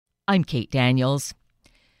I'm Kate Daniels.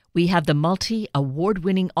 We have the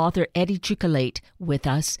multi-award-winning author Eddie Chuculate with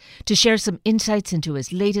us to share some insights into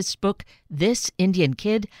his latest book, This Indian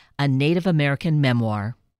Kid, a Native American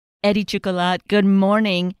Memoir. Eddie Chuculate, good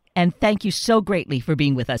morning, and thank you so greatly for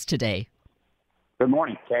being with us today. Good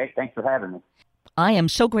morning, Kate. Thanks for having me. I am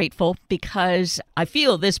so grateful because I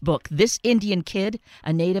feel this book, This Indian Kid,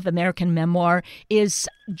 a Native American Memoir, is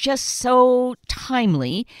just so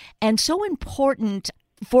timely and so important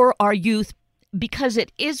for our youth because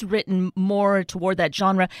it is written more toward that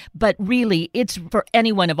genre, but really it's for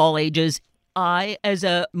anyone of all ages. I, as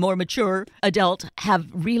a more mature adult, have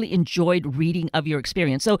really enjoyed reading of your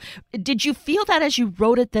experience. So did you feel that as you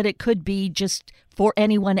wrote it, that it could be just for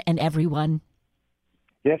anyone and everyone?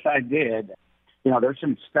 Yes, I did. You know, there's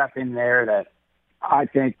some stuff in there that I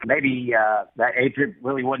think maybe that age group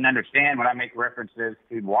really wouldn't understand when I make references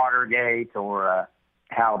to Watergate or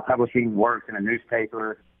how publishing works in a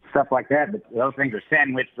newspaper, stuff like that. But those things are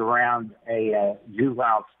sandwiched around a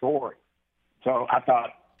juvenile story. So I thought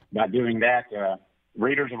by doing that,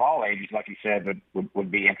 readers of all ages, like you said,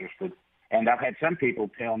 would be interested. And I've had some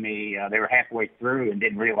people tell me they were halfway through and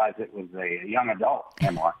didn't realize it was a young adult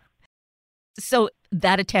memoir. So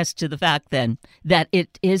that attests to the fact, then, that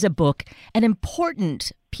it is a book, an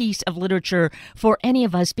important piece of literature for any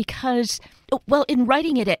of us because, well, in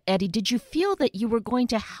writing it, Eddie, did you feel that you were going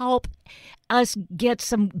to help us get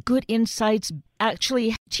some good insights,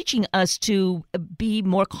 actually teaching us to be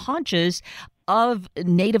more conscious of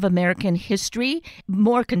Native American history,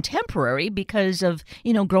 more contemporary because of,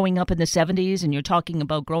 growing up in the 70s, and you're talking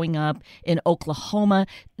about growing up in Oklahoma,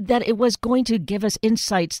 that it was going to give us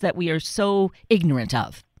insights that we are so ignorant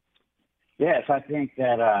of? Yes, I think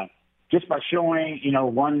that just by showing,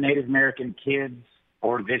 one Native American kid's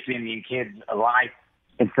or this Indian kid's life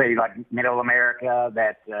in, say, like Middle America,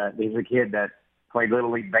 that there's a kid that played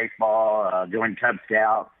Little League Baseball, joined Cub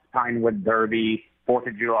Scouts, Pinewood Derby, 4th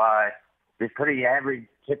of July, this pretty average,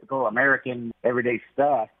 typical American everyday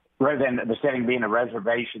stuff, rather than the setting being a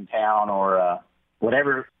reservation town or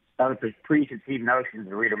whatever other preconceived notions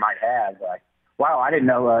the reader might have. Like, wow, I didn't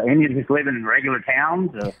know Indians just living in regular towns,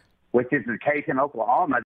 which is the case in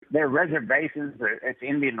Oklahoma. They're reservations, it's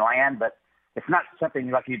Indian land, but it's not something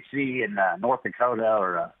like you'd see in North Dakota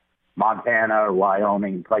or Montana or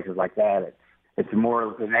Wyoming, places like that. It's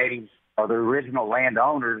more the natives or the original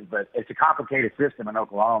landowners, but it's a complicated system in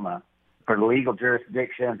Oklahoma for legal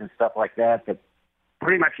jurisdictions and stuff like that. But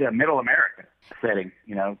pretty much a middle America setting,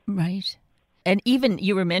 Right. And even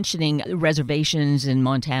you were mentioning reservations in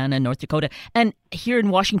Montana, North Dakota, and here in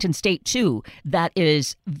Washington State, too, that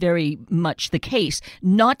is very much the case.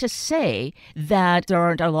 Not to say that there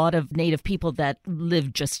aren't a lot of Native people that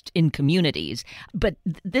live just in communities, but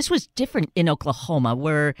this was different in Oklahoma,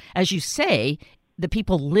 where, as you say, the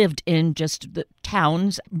people lived in just the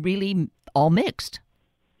towns, really all mixed.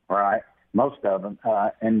 Right. Most of them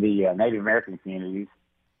in the Native American communities,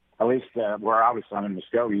 at least where I was from in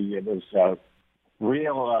Muskogee, it was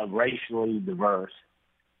real racially diverse.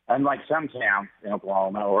 Unlike some towns in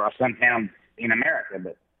Oklahoma or some towns in America,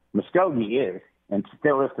 but Muskogee is, and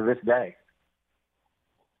still is to this day.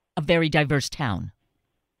 A very diverse town.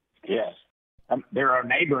 Yes. There are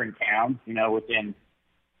neighboring towns, within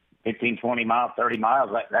 15, 20 miles, 30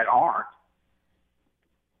 miles that aren't.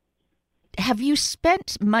 Have you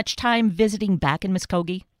spent much time visiting back in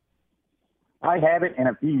Muskogee? I haven't in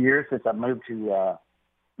a few years since I moved to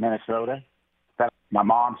Minnesota. My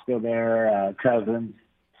mom's still there, cousins,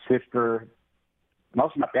 sister.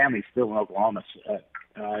 Most of my family's still in Oklahoma,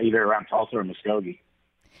 either around Tulsa or Muskogee.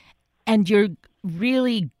 And your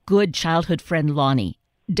really good childhood friend, Lonnie,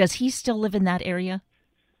 does he still live in that area?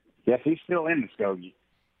 Yes, he's still in Muskogee.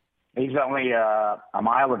 He's only a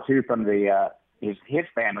mile or two from his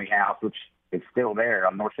family house, which is still there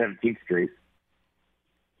on North 17th Street.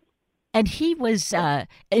 And he was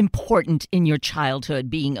important in your childhood,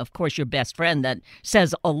 being, of course, your best friend. That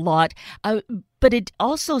says a lot. But it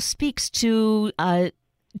also speaks to the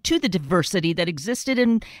diversity that existed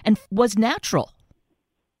and was natural.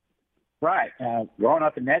 Right. Growing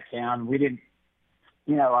up in that town, we didn't,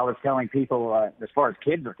 I was telling people, as far as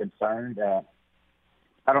kids are concerned,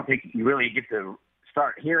 I don't think you really get to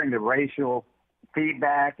start hearing the racial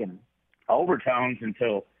feedback and overtones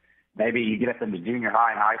until maybe you get up into junior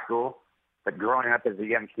high and high school. But growing up as a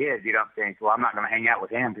young kid, you don't think, well, I'm not going to hang out with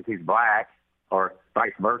him because he's black, or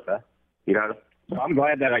vice versa. So I'm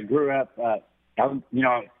glad that I grew up. From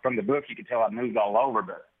the book, you could tell I moved all over,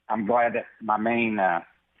 but I'm glad that my main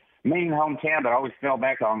hometown that I always fell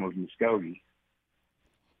back on was Muskogee.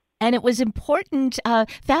 And it was important.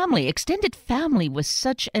 Family, extended family was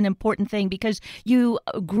such an important thing because you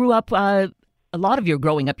grew up. A lot of your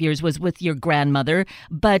growing up years was with your grandmother,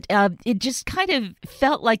 but it just kind of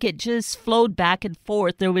felt like it just flowed back and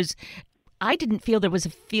forth. I didn't feel there was a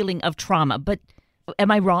feeling of trauma, but am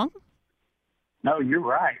I wrong? No, you're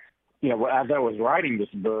right. Well, as I was writing this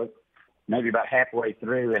book, maybe about halfway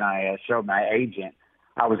through, and I showed my agent,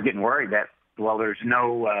 I was getting worried that, well, there's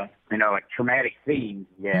no, like traumatic scenes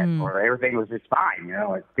yet, or everything was just fine,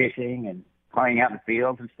 like fishing and playing out in the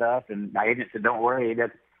fields and stuff. And my agent said, don't worry, it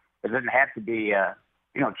doesn't have to be,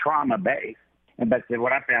 trauma-based. But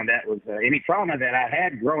what I found out was any trauma that I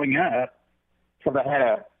had growing up, because I had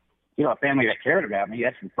a family that cared about me,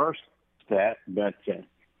 that's the first step. But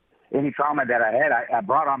any trauma that I had, I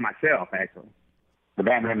brought on myself, actually. The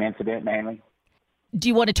band incident, mainly. Do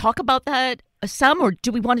you want to talk about that some, or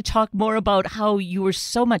do we want to talk more about how you were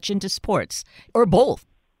so much into sports, or both?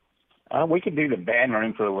 We could do the band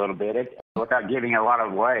room for a little bit without giving a lot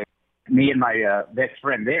of away. Me and my best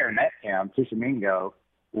friend there in that town, Tishomingo,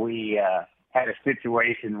 we had a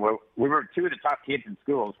situation where we were two of the top kids in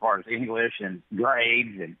school as far as English and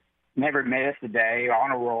grades, and never missed a day,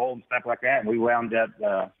 on a roll and stuff like that. And we wound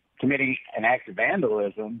up committing an act of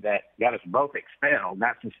vandalism that got us both expelled,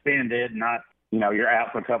 not suspended, not, you're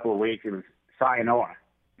out for a couple of weeks. It was sayonara.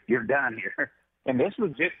 You're done here. And this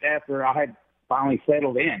was just after I had finally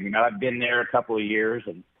settled in. I'd been there a couple of years,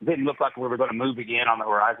 and it didn't look like we were going to move again on the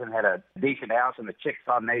horizon. Had a decent house in the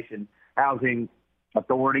Chickasaw Nation Housing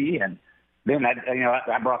Authority, and then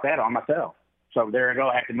I brought that on myself. So there I go.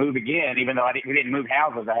 I had to move again, even though we didn't move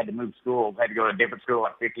houses. I had to move schools. I had to go to a different school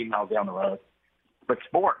like 15 miles down the road. But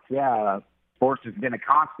sports, sports has been a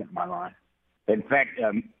constant in my life. In fact,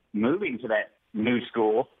 moving to that new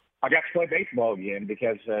school, I got to play baseball again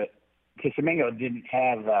because Tishomingo didn't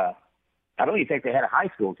have, I don't even think they had a high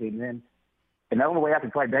school team then. And the only way I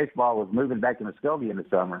could play baseball was moving back to Muskogee in the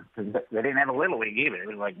summer because they didn't have a Little League either. It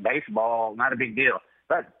was like baseball, not a big deal.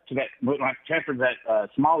 But when I transferred to that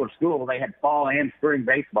smaller school, they had fall and spring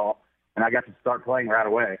baseball, and I got to start playing right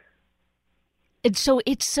away. And so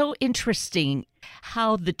it's so interesting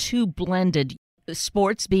how the two blended,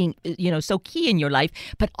 sports being, so key in your life,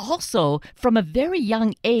 but also from a very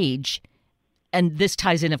young age. And this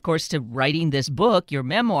ties in, of course, to writing this book, your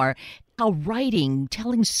memoir, how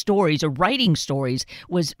telling stories or writing stories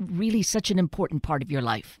was really such an important part of your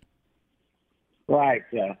life. Right.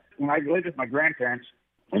 When I lived with my grandparents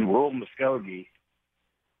in rural Muskogee,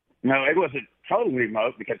 it wasn't totally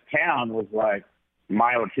remote because town was like a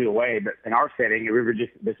mile or two away. But in our setting, we were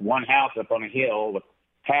just this one house up on a hill with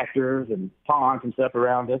pastures and ponds and stuff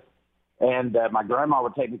around us. And my grandma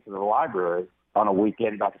would take me to the library on a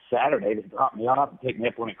weekend, like a Saturday, to drop me off and pick me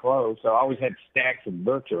up when it closed. So I always had stacks of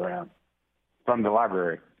books around from the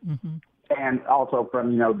library. Mm-hmm. And also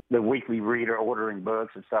from, the weekly reader ordering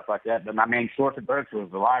books and stuff like that. But my main source of books was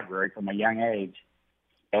the library from a young age.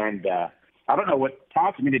 And I don't know what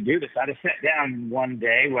prompted me to do this. I just sat down one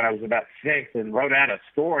day when I was about 6 and wrote out a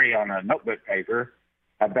story on a notebook paper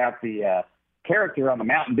about the character on the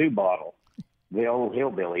Mountain Dew bottle, the old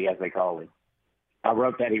hillbilly, as they call him. I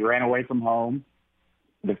wrote that he ran away from home.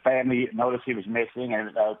 The family noticed he was missing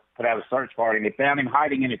and put out a search party. And they found him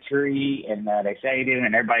hiding in a tree, and they saved him,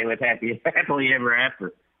 and everybody lived happily ever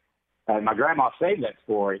after. My grandma saved that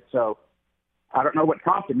story. So I don't know what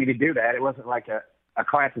prompted me to do that. It wasn't like a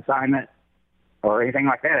class assignment or anything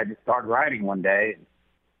like that. I just started writing one day and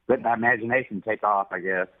let my imagination take off, I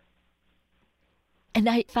guess. And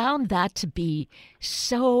I found that to be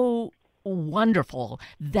so wonderful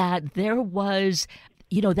that there was,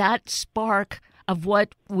 that spark of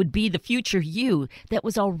what would be the future you that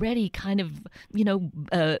was already kind of,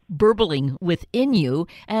 burbling within you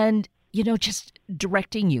and, just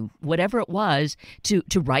directing you, whatever it was, to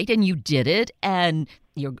write, and you did it. And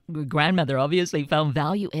your grandmother obviously found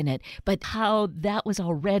value in it, but how that was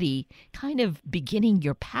already kind of beginning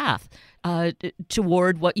your path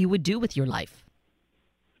toward what you would do with your life.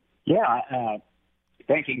 Yeah,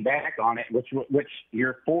 thinking back on it, which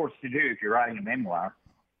you're forced to do if you're writing a memoir,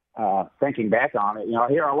 thinking back on it,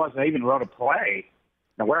 here I was, I even wrote a play.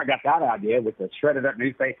 Now, where I got that idea with the shredded up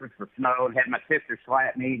newspapers for snow and had my sister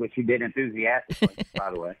slap me, which she did enthusiastically,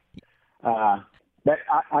 by the way. But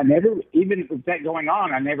I never, even with that going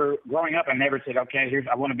on, growing up, I never said, okay,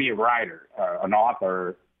 I want to be a writer, an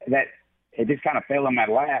author. That it just kind of fell in my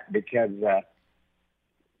lap because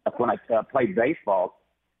when I played baseball,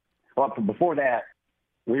 well, before that,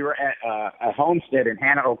 we were at a homestead in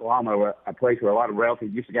Hannah, Oklahoma, a place where a lot of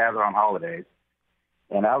relatives used to gather on holidays.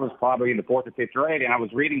 And I was probably in the 4th or 5th grade, and I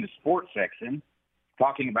was reading the sports section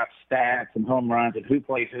talking about stats and home runs and who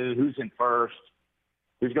plays who's in first,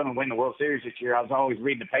 who's going to win the World Series this year. I was always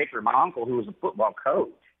reading the paper. My uncle, who was a football coach,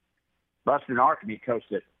 Buster Narkeby,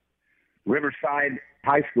 coached at Riverside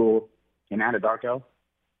High School in Anadarko,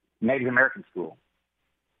 Native American school.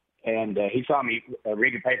 And he saw me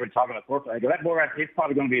read the paper and talking about sports. I go, that boy, he's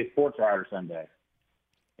probably going to be a sports writer someday.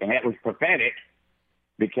 And that was prophetic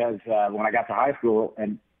because when I got to high school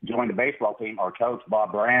and joined the baseball team, our coach,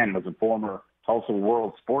 Bob Brand, was a former Tulsa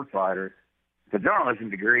World sports writer. It's a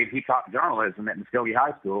journalism degree. He taught journalism at Muskogee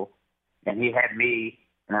High School, and he had me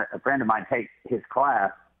and a friend of mine take his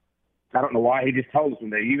class. I don't know why. He just told us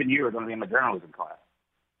that even you are going to be in my journalism class.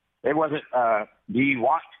 It wasn't, do you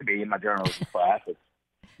want to be in my journalism class? It's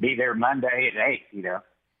be there Monday at 8, you know.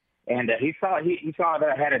 And he saw that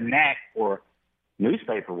I had a knack for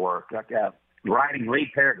newspaper work, like writing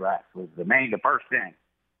lead paragraphs was the first thing.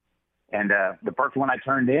 And the first one I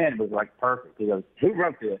turned in was like perfect. He goes, who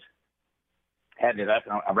wrote this? Had it up,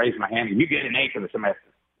 and I raised my hand, and you get an A for the semester.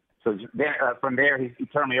 So then, from there, he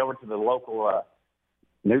turned me over to the local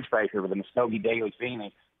newspaper, the Muskogee Daily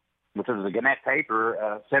Phoenix, which was a Gannett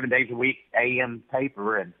paper, 7 days a week, AM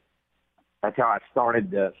paper, and that's how I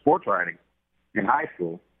started sports writing in high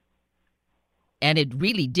school. And it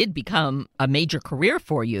really did become a major career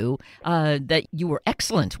for you that you were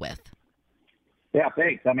excellent with. Yeah,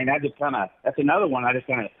 thanks. I mean, that's another one I just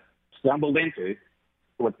kind of stumbled into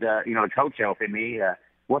with, the coach helping me.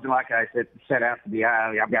 Wasn't like I set out to be,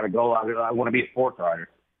 I've got a goal, I want to be a sports writer.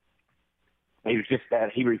 He was just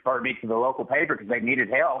he referred me to the local paper because they needed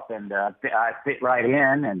help, and I fit right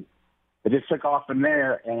in, and it just took off from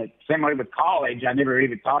there. And similarly with college, I never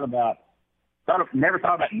even never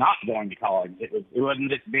thought about not going to college. It wasn't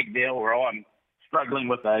this big deal where I'm struggling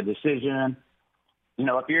with a decision. You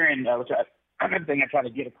know, if you're in, another thing I try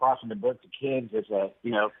to get across in the book to kids is,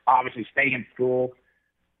 obviously stay in school,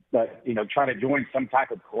 but try to join some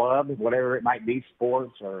type of club, whatever it might be,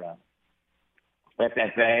 sports or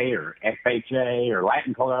FFA or FHA or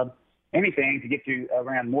Latin Club, anything to get you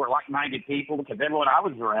around more like-minded people, because everyone I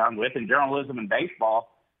was around with in journalism and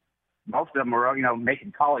baseball, most of them were,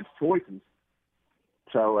 making college choices.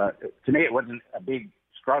 So to me, it wasn't a big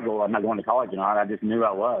struggle. I'm not going to college or not. I just knew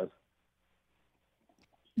I was.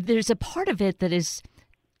 There's a part of it that is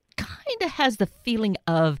kind of has the feeling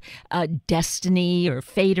of destiny or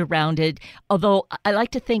fate around it, although I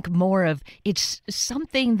like to think more of it's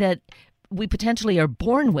something that we potentially are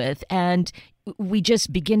born with, and we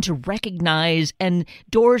just begin to recognize, and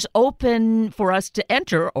doors open for us to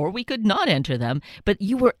enter, or we could not enter them. But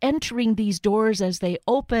you were entering these doors as they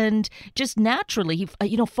opened, just naturally,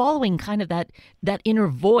 following kind of that inner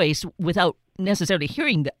voice without necessarily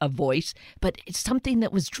hearing a voice, but it's something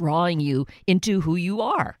that was drawing you into who you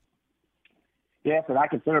are. Yes, and I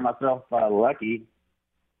consider myself lucky,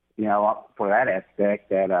 for that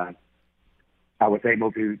aspect, that I was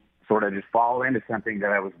able to sort of just fall into something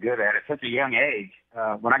that I was good at such a young age.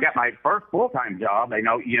 When I got my first full-time job, they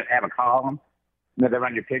know you have a column, they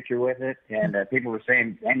run your picture with it, and people were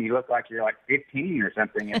saying, "Man, you look like you're like 15 or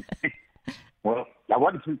something." And, well, I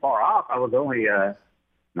wasn't too far off. I was only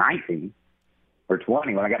 19 or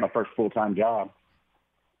 20 when I got my first full-time job.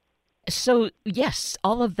 So, yes,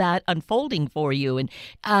 all of that unfolding for you, and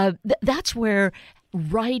that's where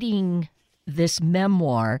writing this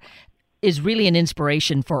memoir is really an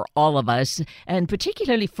inspiration for all of us, and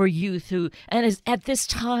particularly for youth who, and is at this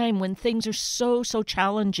time when things are so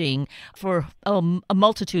challenging for a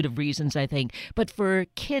multitude of reasons, I think, but for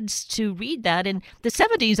kids to read that. And the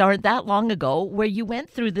 70s aren't that long ago where you went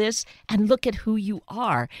through this and look at who you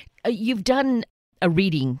are. You've done a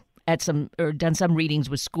reading done some readings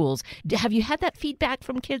with schools. Have you had that feedback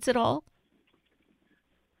from kids at all?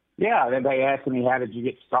 Yeah, they asked me, how did you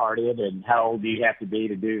get started and how old do you have to be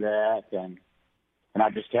to do that? And I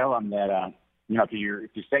just tell them that, if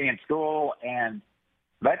you stay in school, and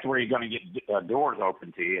that's where you're going to get doors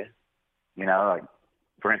open to you. Like,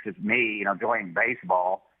 for instance, me, joining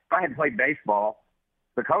baseball. If I hadn't played baseball,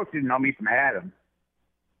 the coach didn't know me from Adam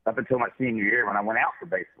up until my senior year when I went out for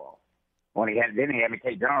baseball. Then he had me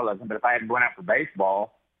take journalism, but if I hadn't went out for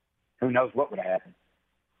baseball, who knows what would have happened.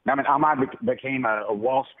 I mean, I might have became a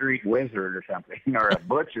Wall Street wizard or something, or a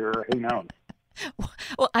butcher, who knows.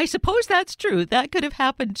 Well, I suppose that's true. That could have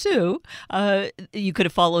happened too. You could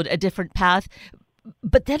have followed a different path.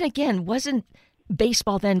 But then again, wasn't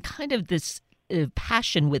baseball then kind of this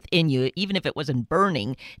passion within you? Even if it wasn't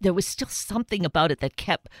burning, there was still something about it that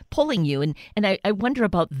kept pulling you. And I wonder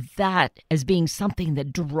about that as being something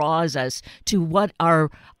that draws us to what our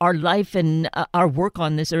life and our work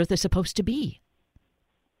on this earth is supposed to be.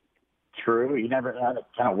 true. You never had it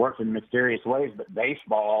kind of worked in mysterious ways, but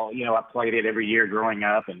baseball, I played it every year growing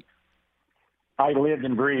up, and I lived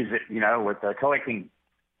and breathed it, with collecting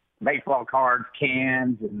baseball cards,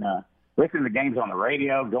 cans, and listening to games on the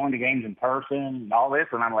radio, going to games in person, and all this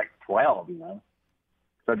when I'm like 12,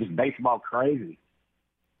 So just baseball crazy.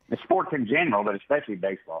 The sports in general, but especially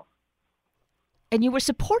baseball. And you were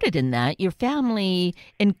supported in that. Your family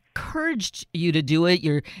encouraged you to do it.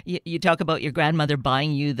 You talk about your grandmother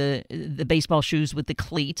buying you the baseball shoes with the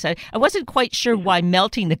cleats. I wasn't quite sure why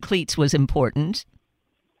melting the cleats was important.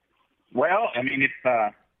 Well, I mean,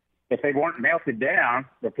 if they weren't melted down,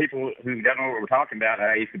 the people who don't know what we're talking about,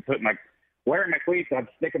 I used to wearing my cleats, I'd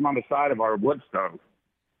stick them on the side of our wood stove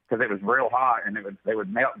because it was real hot, and they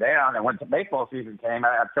would melt down. And when the baseball season came,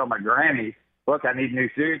 I'd tell my granny, look, I need new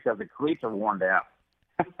shoes because the cleats are worn down.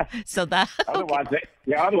 So that otherwise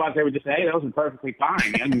they would just say, hey, those are perfectly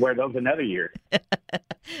fine, and wear those another year.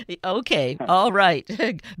 Okay, all right,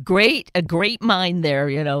 a great mind there,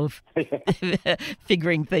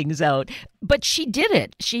 figuring things out. But she did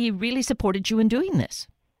it. She really supported you in doing this.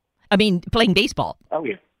 I mean, playing baseball. Oh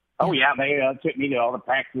yeah. They took me to all the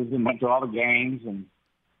practices and went to all the games and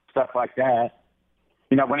stuff like that.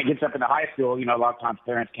 When it gets up into high school, a lot of times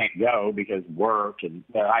parents can't go because work, and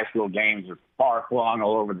the high school games are far-flung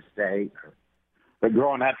all over the state. But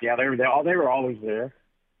growing up, yeah, they were always there.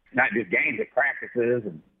 Not just games, but practices,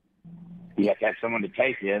 and you have to have someone to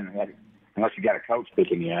take you, unless you got a coach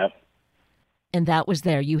picking you up. And that was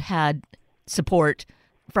there. You had support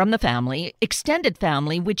from the family, extended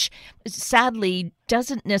family, which sadly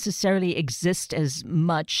doesn't necessarily exist as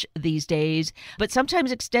much these days. But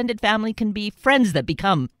sometimes extended family can be friends that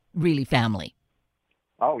become really family.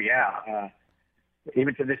 Oh, yeah.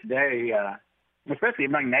 Even to this day, especially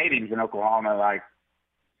among natives in Oklahoma, like,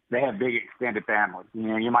 they have big extended families.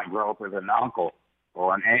 You might grow up with an uncle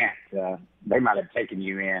or an aunt. They might have taken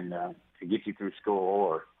you in to get you through school.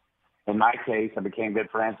 Or in my case, I became good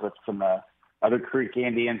friends with some other Creek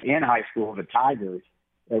Indians in high school, the Tigers.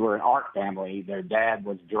 They were an art family. Their dad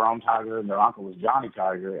was Jerome Tiger, and their uncle was Johnny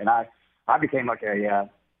Tiger. And I became like a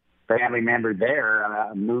family member there.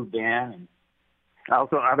 I moved in. And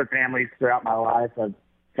also other families throughout my life have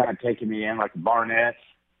kind of taken me in, like the Barnetts,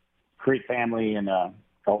 Creek family in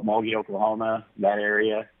Mulgee, Oklahoma, that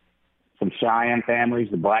area. Some Cheyenne families,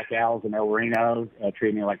 the Black Owls in El Reno,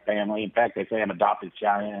 treat me like family. In fact, they say I'm adopted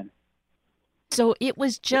Cheyenne. So it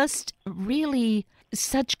was just really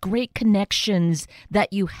such great connections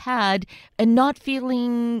that you had, and not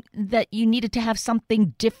feeling that you needed to have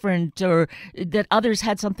something different or that others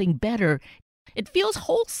had something better. It feels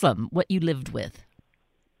wholesome, what you lived with.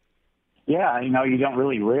 Yeah, you don't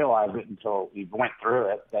really realize it until you went through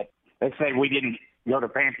it. That they say we didn't go to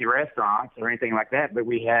fancy restaurants or anything like that, but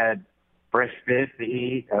we had fresh fish to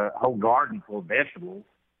eat, a whole garden full of vegetables.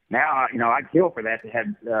 Now, I'd kill for that, to have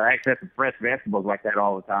access to fresh vegetables like that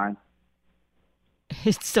all the time.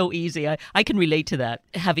 It's so easy. I can relate to that,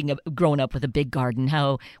 having grown up with a big garden,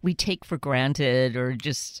 how we take for granted or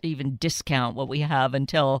just even discount what we have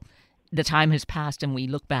until the time has passed and we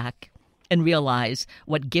look back and realize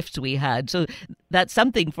what gifts we had. So that's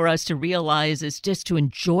something for us to realize, is just to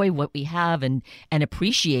enjoy what we have and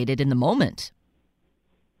appreciate it in the moment.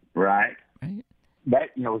 Right. That,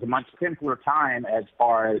 was a much simpler time as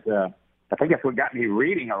far as, I think that's what got me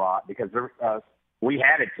reading a lot, because we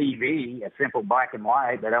had a TV, a simple black and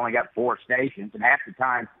white, that only got 4 stations. And half the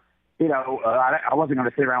time, I wasn't going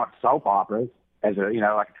to sit around with soap operas as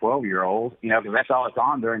like a 12-year-old, because that's all that's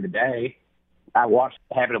on during the day. I watched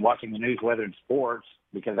habit of watching the news, weather, and sports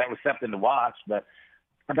because that was something to watch. But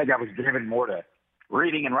I think I was driven more to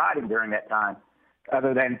reading and writing during that time.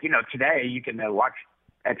 Other than, today you can watch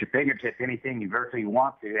at your fingertips anything you virtually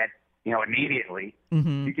want to, immediately.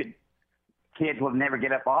 Mm-hmm. Kids will never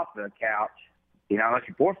get up off the couch, unless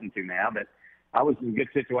you force them to now. But I was in a good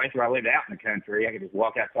situation where I lived out in the country. I could just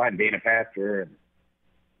walk outside and be in a pasture.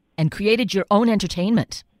 And created your own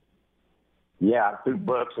entertainment. Yeah, through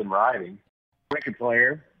books and writing. Record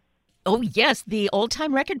player. Oh, yes, the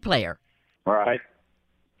old-time record player. All right.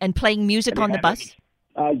 And playing music on the bus?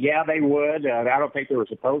 Yeah, they would. I don't think they were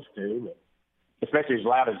supposed to, but especially as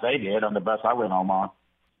loud as they did on the bus I went home on.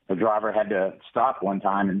 The driver had to stop one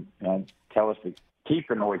time and tell us to keep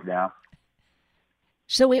the noise down.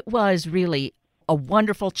 So it was really a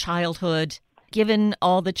wonderful childhood, given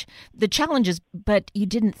all the challenges, but you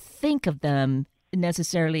didn't think of them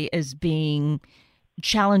necessarily as being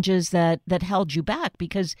challenges that held you back,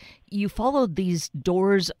 because you followed these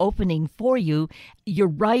doors opening for you, your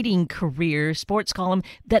writing career, sports column,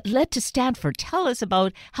 that led to Stanford. Tell us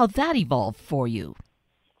about how that evolved for you.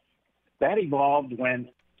 That evolved when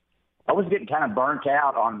I was getting kind of burnt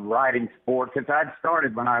out on writing sports because I'd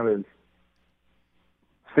started when I was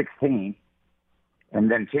 16.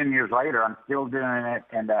 And then 10 years later, I'm still doing it.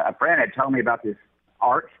 And a friend had told me about this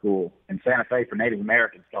art school in Santa Fe for Native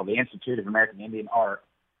Americans called the Institute of American Indian Art.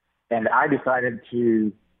 And I decided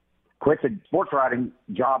to quit the sports writing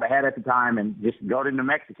job I had at the time and just go to New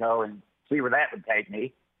Mexico and see where that would take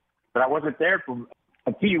me. But I wasn't there for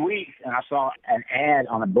a few weeks, and I saw an ad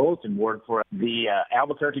on a bulletin board for the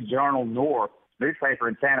Albuquerque Journal North newspaper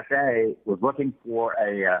in Santa Fe was looking for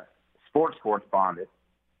a sports correspondent.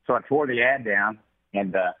 So I tore the ad down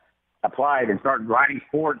and applied and started writing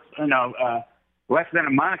sports, less than a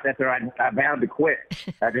month after I vowed to quit.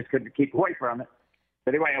 I just couldn't keep away from it.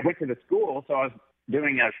 But anyway, I went to the school, so I was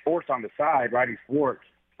doing sports on the side, writing sports.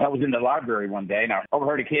 I was in the library one day, and I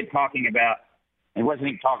overheard a kid talking about, he wasn't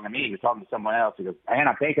even talking to me, he was talking to someone else. He goes, "Man,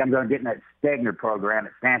 I think I'm going to get in that Stegner program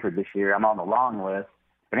at Stanford this year. I'm on the long list."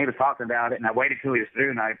 And he was talking about it, and I waited till he was through,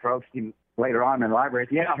 and I approached him later on in the library. I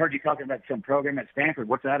said, "Yeah, I heard you talking about some program at Stanford.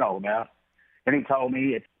 What's that all about?" And he told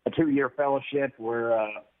me it's a 2-year fellowship where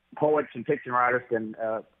poets and fiction writers can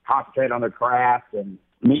concentrate on their craft and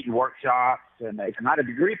meet in workshops. And it's not a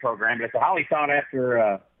degree program, but it's a highly sought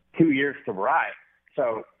after 2 years to write.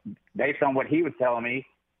 So based on what he was telling me,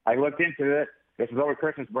 I looked into it. This was over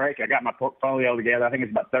Christmas break. I got my portfolio together. I think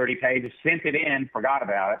it's about 30 pages. Sent it in, forgot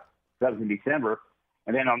about it. That was in December.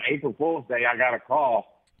 And then on April Fool's Day, I got a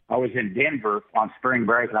call. I was in Denver on spring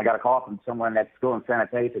break, and I got a call from someone at school in Santa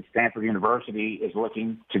Fe at Stanford University is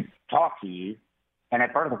looking to talk to you. And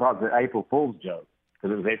at first I thought it was an April Fool's joke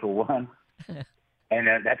because it was April 1. And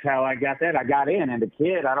that's how I got that. I got in, and the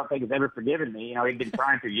kid, I don't think has ever forgiven me. He'd been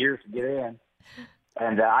trying for years to get in,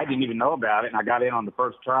 and I didn't even know about it, and I got in on the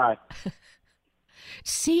first try.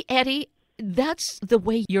 See, Eddie, that's the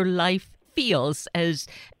way your life feels as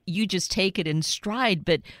you just take it in stride.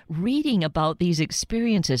 But reading about these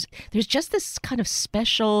experiences, there's just this kind of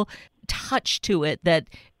special touch to it that,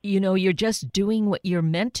 you're just doing what you're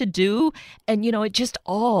meant to do. And, it just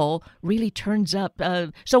all really turns up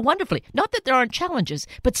so wonderfully. Not that there aren't challenges,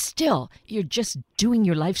 but still, you're just doing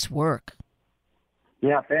your life's work.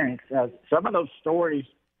 Yeah, thanks. Some of those stories,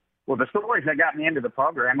 the stories that got me into the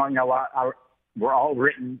program, were all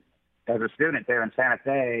written as a student there in Santa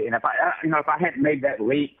Fe. And if I hadn't made that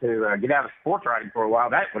leap to get out of sports writing for a while,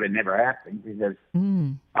 that would have never happened because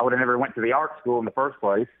I would have never went to the art school in the first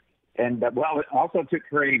place. And, I also took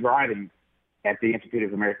creative writing at the Institute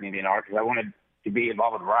of American Indian Art because I wanted to be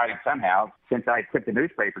involved with writing somehow since I quit the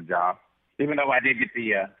newspaper job. Even though I did get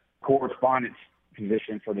the correspondence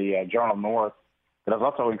position for the Journal North, but I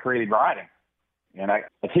was also in creative writing. And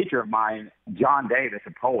a teacher of mine, John Davis,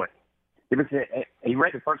 a poet, he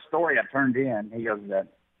read the first story I turned in. He goes,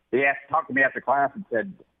 talked to me after class and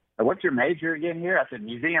said, "What's your major again here?" I said,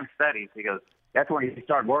 "Museum Studies." He goes, that's when he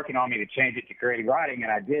started working on me to change it to creative writing,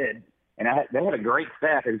 and I did. And they had a great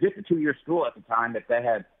staff. It was just a 2-year school at the time, but they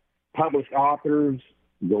had published authors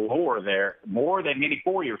galore there, more than many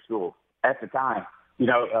 4-year schools at the time.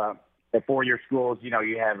 At 4-year schools, you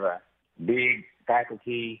have a big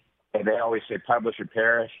faculty, and they always said publish or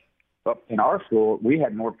perish. But in our school, we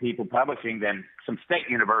had more people publishing than some state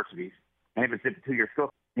universities, and it was just a 2-year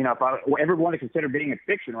school. If I ever wanted to consider being a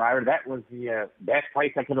fiction writer, that was the best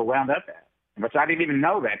place I could have wound up at. But I didn't even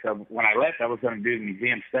know that. So when I left, I was going to do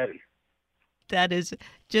museum studies. That is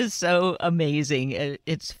just so amazing.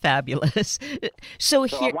 It's fabulous. So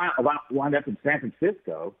here, I wound up in San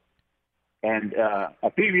Francisco, and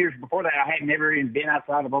a few years before that, I had never even been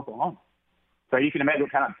outside of Oklahoma. So you can imagine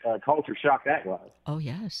what kind of culture shock that was. Oh,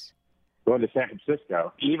 yes. Going to San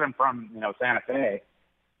Francisco, even from, Santa Fe.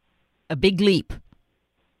 A big leap.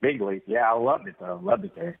 Big leap. Yeah, I loved it, though. Loved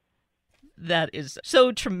it there. That is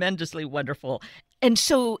so tremendously wonderful. And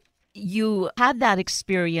so you had that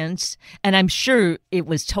experience, and I'm sure it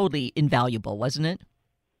was totally invaluable, wasn't it?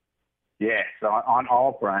 Yes, on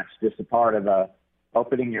all fronts, just a part of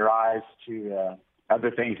opening your eyes to other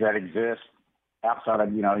things that exist outside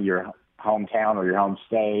of, your hometown or your home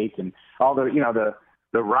state. And all the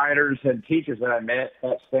writers and teachers that I met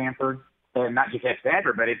at Stanford, and not just at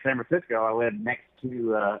Stanford, but in San Francisco. I lived next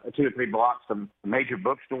to 2 or 3 blocks from major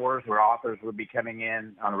bookstores where authors would be coming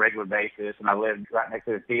in on a regular basis, and I lived right next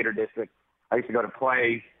to the theater district. I used to go to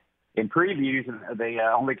plays in previews, and the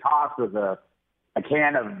only cost was a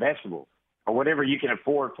can of vegetables or whatever you can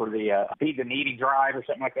afford for the Feed the Needy drive or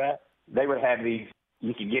something like that. They would have these.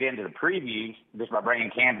 You could get into the previews just by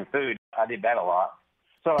bringing cans of food. I did that a lot.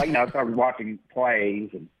 So, I started watching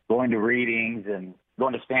plays and going to readings and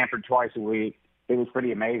going to Stanford twice a week. It was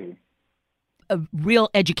pretty amazing. A real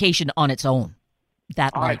education on its own.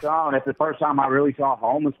 that on life. its own. It's the first time I really saw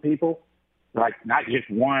homeless people, like not just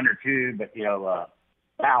one or two, but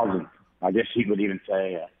thousands. I guess she would even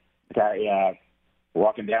say.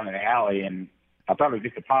 Walking down an alley, and I thought it was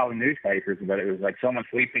just a pile of newspapers, but it was like someone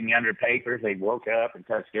sleeping under papers. They woke up and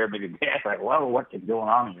kind of scared me to death. Like, whoa, what is going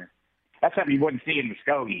on here? That's something you wouldn't see in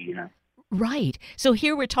Muskogee. Right. So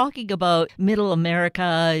here we're talking about middle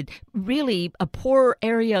America, really a poor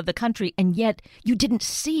area of the country, and yet you didn't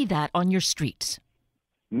see that on your streets.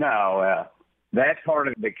 No, that part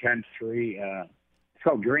of the country, it's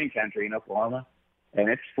called Green Country in Oklahoma, and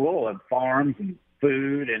it's full of farms and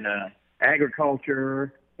food and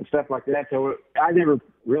agriculture and stuff like that. So I never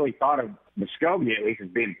really thought of Muskogee, at least, as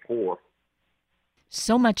being poor.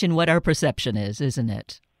 So much in what our perception is, isn't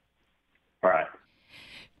it? Right.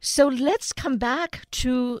 So let's come back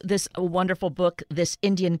to this wonderful book, this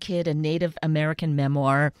Indian Kid, a Native American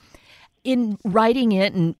memoir. In writing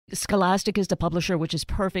it, and Scholastic is the publisher, which is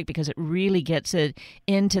perfect because it really gets it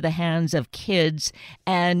into the hands of kids.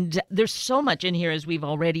 And there's so much in here, as we've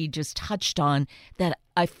already just touched on, that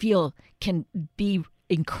I feel can be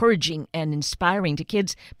encouraging and inspiring to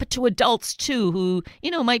kids, but to adults too, who,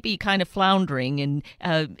 might be kind of floundering. And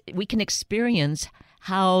we can experience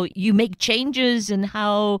how you make changes and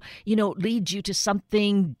how, leads you to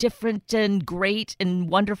something different and great and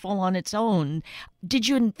wonderful on its own. Did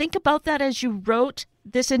you think about that as you wrote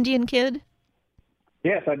this Indian Kid?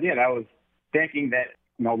 Yes, I did. I was thinking that,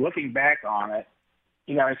 looking back on it,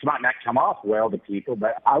 it might not come off well to people,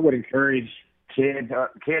 but I would encourage kids,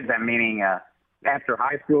 I'm meaning after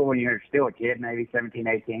high school, when you're still a kid, maybe 17,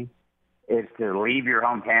 18, is to leave your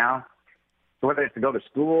hometown. So whether it's to go to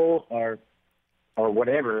school or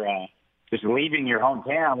whatever, just leaving your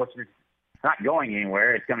hometown, which is not going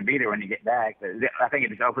anywhere. It's going to be there when you get back. I think it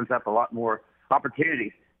just opens up a lot more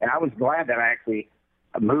opportunities. And I was glad that I actually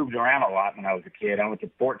moved around a lot when I was a kid. I went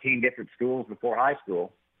to 14 different schools before high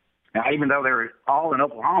school. Now, even though they were all in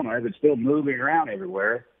Oklahoma, they were still moving around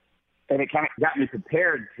everywhere. And it kind of got me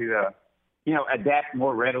prepared to, adapt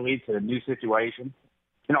more readily to the new situation.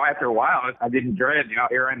 After a while, I didn't dread,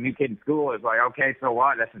 here I'm a new kid in school. It's like, okay, so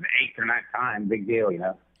what? That's an 8th or 9th time. Big deal,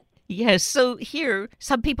 Yes. So here,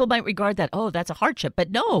 some people might regard that, oh, that's a hardship. But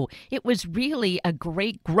no, it was really a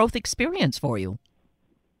great growth experience for you.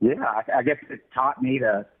 Yeah, I guess it taught me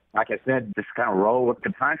to, like I said, just kind of roll with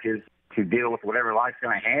the punches to deal with whatever life's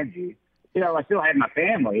going to hand you. I still had my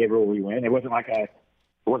family everywhere we went. It wasn't like I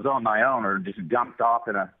was on my own or just dumped off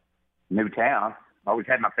in a new town. I always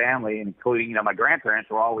had my family, including, my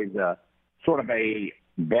grandparents were always sort of a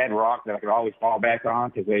bedrock that I could always fall back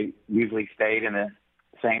on because they usually stayed in the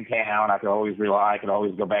same town. I could always rely. I could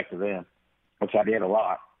always go back to them, which I did a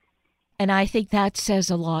lot. And I think that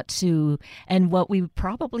says a lot, too. And what we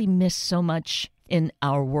probably miss so much in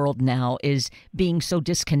our world now is being so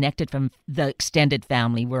disconnected from the extended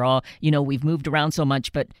family. We're all, we've moved around so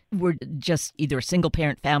much, but we're just either a single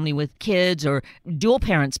parent family with kids or dual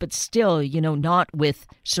parents, but still, not with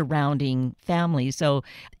surrounding families. So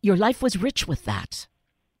your life was rich with that.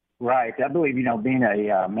 Right. I believe, being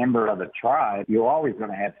a member of the tribe, you're always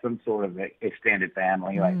going to have some sort of extended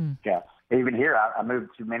family. Even here, I moved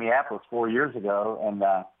to Minneapolis 4 years ago, and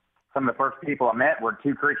some of the first people I met were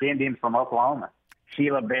two Creek Indians from Oklahoma,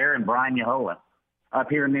 Sheila Bear and Brian Yahola, up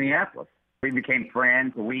here in Minneapolis. We became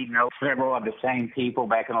friends. We know several of the same people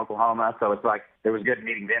back in Oklahoma, so it's like it was good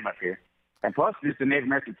meeting them up here. And plus, just the Native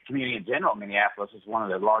American community in general, Minneapolis is one of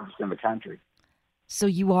the largest in the country. So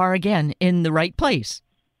you are, again, in the right place.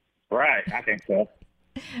 Right, I think so.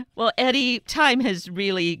 Well, Eddie, time has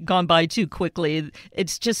really gone by too quickly.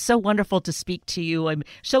 It's just so wonderful to speak to you. I'm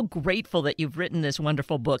so grateful that you've written this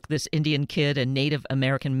wonderful book, this Indian Kid, a Native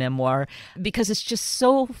American memoir, because it's just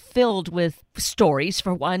so filled with stories,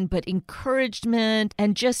 for one, but encouragement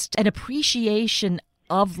and just an appreciation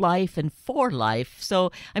of life and for life.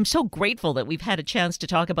 So I'm so grateful that we've had a chance to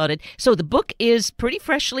talk about it. So the book is pretty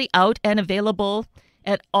freshly out and available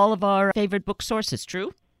at all of our favorite book sources,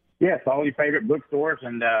 true? Yes, all your favorite bookstores,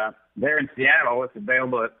 and there in Seattle, it's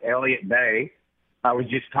available at Elliott Bay. I would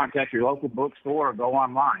just contact your local bookstore or go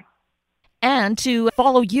online. And to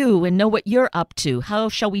follow you and know what you're up to, how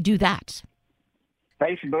shall we do that?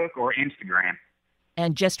 Facebook or Instagram.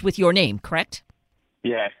 And just with your name, correct?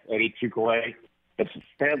 Yes, Eddie Chuculate. It's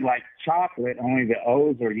spelled like chocolate, only the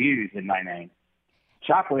O's are used in my name.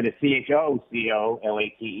 Chocolate is Chocolate,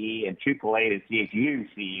 and Chuculate is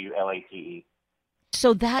Chuculate.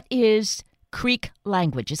 So that is Creek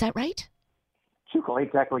language, is that right?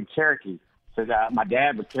 Chukulate's actually Cherokee. So my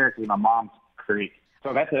dad was Cherokee, my mom's Creek.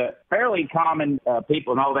 So that's a fairly common,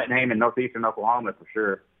 people know that name in northeastern Oklahoma for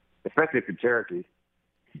sure, especially if you're Cherokee.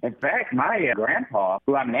 In fact, my grandpa,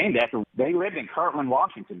 who I'm named after, they lived in Kirtland,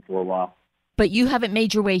 Washington for a while. But you haven't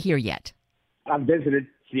made your way here yet. I visited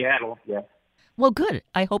Seattle, yeah. Well, good.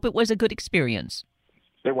 I hope it was a good experience.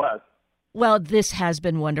 It was. Well, this has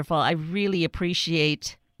been wonderful. I really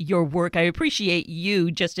appreciate your work. I appreciate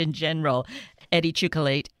you just in general, Eddie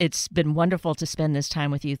Chuculate. It's been wonderful to spend this time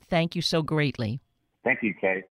with you. Thank you so greatly. Thank you, Kate.